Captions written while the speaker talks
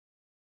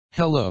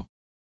Hello.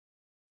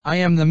 I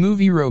am the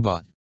movie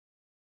robot.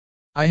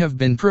 I have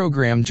been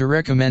programmed to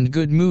recommend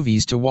good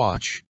movies to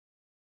watch.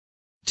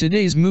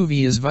 Today's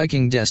movie is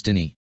Viking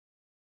Destiny.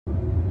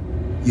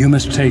 You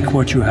must take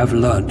what you have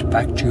learned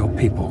back to your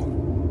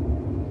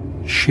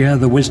people. Share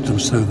the wisdom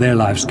so their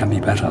lives can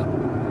be better.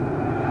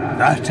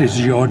 That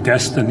is your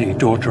destiny,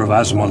 daughter of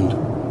Asmund.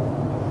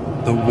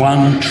 The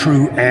one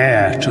true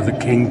heir to the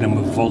kingdom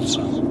of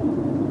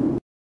Volsung.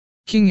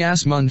 King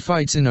Asmund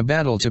fights in a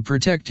battle to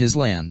protect his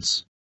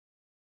lands.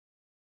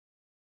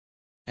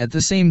 At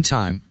the same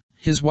time,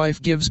 his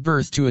wife gives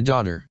birth to a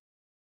daughter.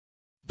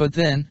 But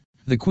then,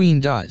 the queen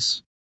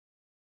dies.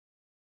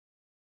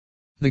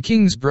 The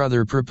king's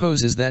brother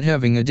proposes that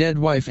having a dead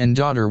wife and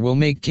daughter will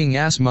make King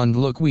Asmund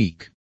look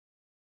weak.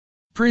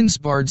 Prince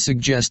Bard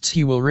suggests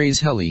he will raise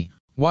Heli,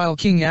 while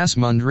King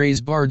Asmund raise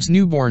Bard's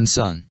newborn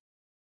son.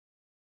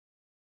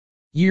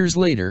 Years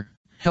later,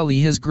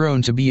 Heli has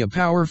grown to be a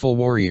powerful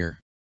warrior.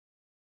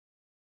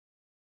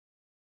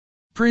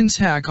 Prince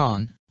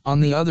Hakon, on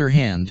the other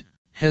hand,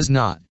 has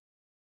not.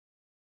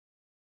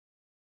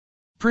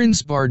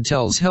 Prince Bard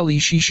tells Heli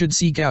she should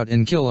seek out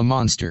and kill a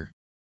monster.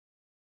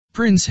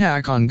 Prince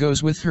Hakon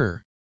goes with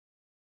her.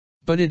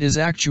 But it is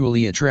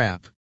actually a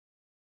trap.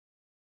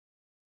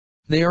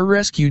 They are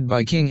rescued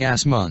by King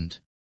Asmund.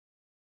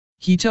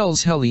 He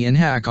tells Heli and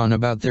Hakon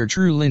about their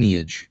true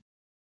lineage.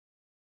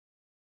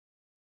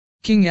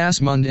 King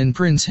Asmund and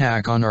Prince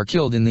Hakon are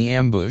killed in the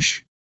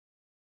ambush.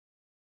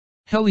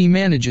 Heli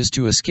manages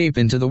to escape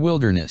into the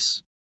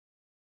wilderness.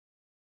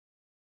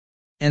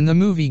 And the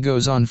movie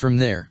goes on from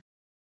there.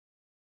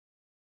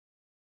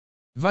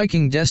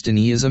 Viking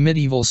Destiny is a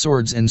medieval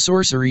swords and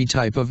sorcery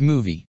type of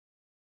movie.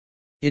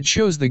 It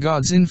shows the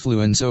gods'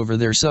 influence over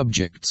their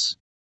subjects.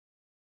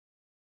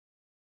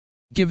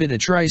 Give it a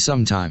try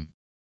sometime.